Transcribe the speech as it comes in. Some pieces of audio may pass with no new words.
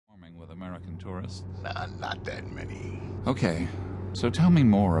with American tourists? Not that many. Okay, so tell me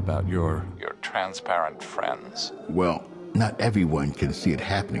more about your transparent friends. Well, not everyone can see it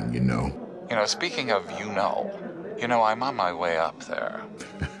happening, you know. Speaking of I'm on my way up there.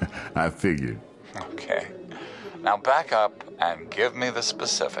 I figured. Okay. Now back up and give me the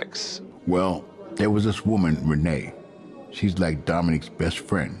specifics. Well, there was this woman, Renee. She's like Dominic's best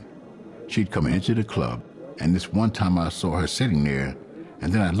friend. She'd come into the club, and this one time I saw her sitting there,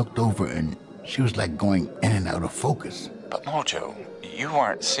 and then I looked over and she was like going in and out of focus. But Mojo, you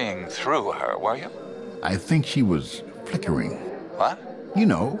weren't seeing through her, were you? I think she was flickering. What? You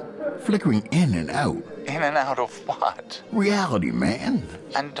know, flickering in and out. In and out of what? Reality, man.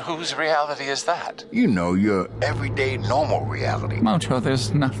 And whose reality is that? You know, your everyday normal reality. Mojo,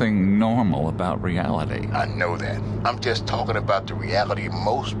 there's nothing normal about reality. I know that. I'm just talking about the reality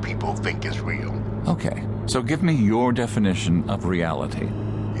most people think is real. Okay, so give me your definition of reality.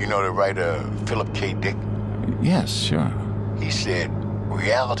 You know the writer Philip K. Dick? Yes, sure. He said,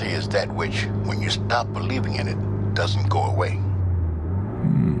 reality is that which, when you stop believing in it, doesn't go away.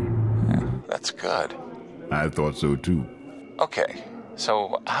 Yeah, that's good. I thought so too. Okay,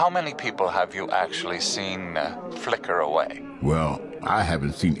 so how many people have you actually seen flicker away? Well, I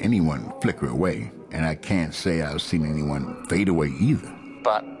haven't seen anyone flicker away, and I can't say I've seen anyone fade away either.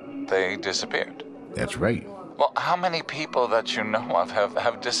 But they disappeared. That's right. Well, how many people that you know of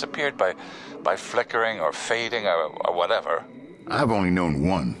have disappeared by flickering or fading or whatever? I've only known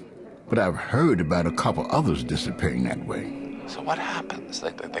one, but I've heard about a couple others disappearing that way. So what happens?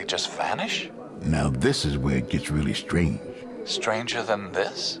 They just vanish? Now this is where it gets really strange. Stranger than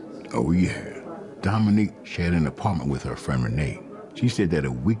this? Oh yeah. Dominique shared an apartment with her friend Renee. She said that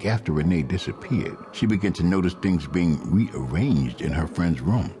a week after Renee disappeared, she began to notice things being rearranged in her friend's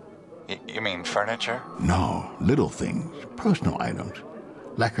room. You mean furniture? No, little things, personal items.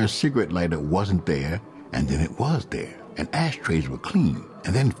 Like her cigarette lighter wasn't there, and then it was there. And ashtrays were clean,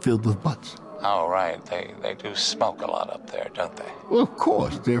 and then filled with butts. Oh, right. They do smoke a lot up there, don't they? Well, of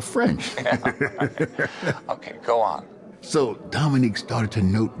course, they're French. Yeah, right. Okay, go on. So Dominique started to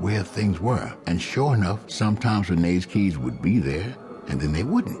note where things were, and sure enough, sometimes Renee's keys would be there, and then they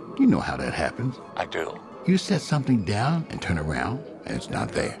wouldn't. You know how that happens. I do. You set something down and turn around, and it's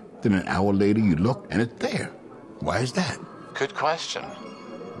not there. Then an hour later you look, and it's there. Why is that? Good question.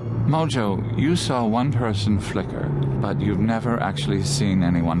 Mojo, you saw one person flicker, but you've never actually seen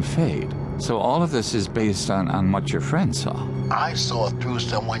anyone fade. So all of this is based on what your friend saw. I saw through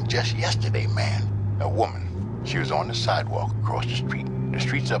someone just yesterday, man. A woman. She was on the sidewalk across the street. The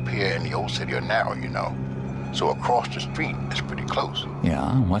streets up here in the old city are narrow, you know. So across the street is pretty close.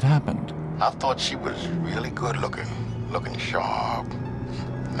 Yeah, what happened? I thought she was really good looking sharp.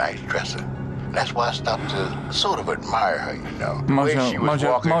 Nice dresser. That's why I stopped to sort of admire her, you know.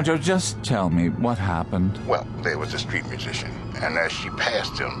 Mojo, just tell me what happened. Well, there was a street musician, and as she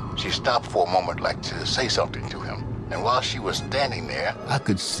passed him, she stopped for a moment like to say something to him. And while she was standing there, I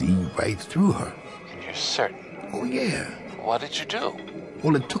could see right through her. You're certain? Oh, yeah. What did you do?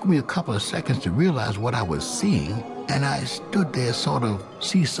 Well, it took me a couple of seconds to realize what I was seeing, and I stood there sort of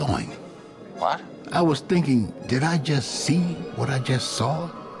seesawing. What? I was thinking, did I just see what I just saw?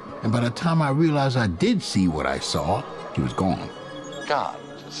 And by the time I realized I did see what I saw, she was gone. Gone?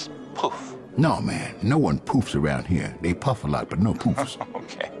 Just poof? No, man. No one poofs around here. They puff a lot, but no poofs.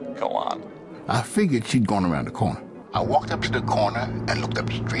 Okay, go on. I figured she'd gone around the corner. I walked up to the corner and looked up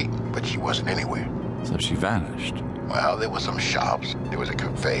the street, but she wasn't anywhere. So she vanished? Well, there were some shops. There was a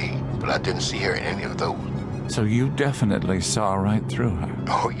cafe, but I didn't see her in any of those. So you definitely saw right through her?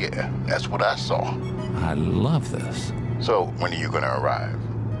 Oh, yeah. That's what I saw. I love this. So, when are you going to arrive?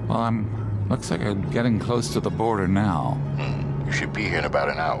 Well, looks like I'm getting close to the border now. You should be here in about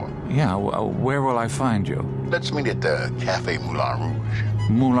an hour. Yeah, where will I find you? Let's meet at the Cafe Moulin Rouge.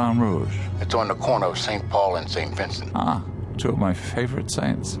 Moulin Rouge? It's on the corner of St. Paul and St. Vincent. Ah, two of my favorite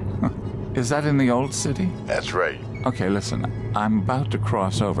saints. Is that in the old city? That's right. Okay, listen, I'm about to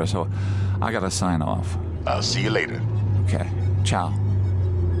cross over, so I gotta sign off. I'll see you later. Okay, ciao.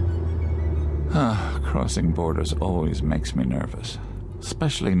 Crossing borders always makes me nervous.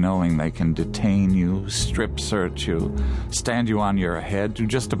 Especially knowing they can detain you, strip search you, stand you on your head, do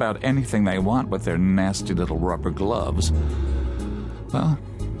just about anything they want with their nasty little rubber gloves. Well,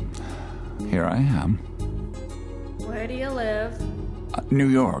 here I am. Where do you live? New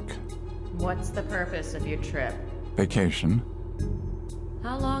York. What's the purpose of your trip? Vacation.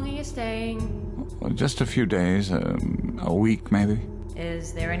 How long are you staying? Well, just a few days, a week maybe.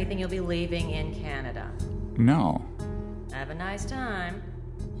 Is there anything you'll be leaving in Canada? No. Have a nice time.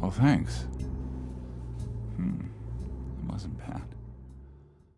 Well, thanks. It wasn't bad.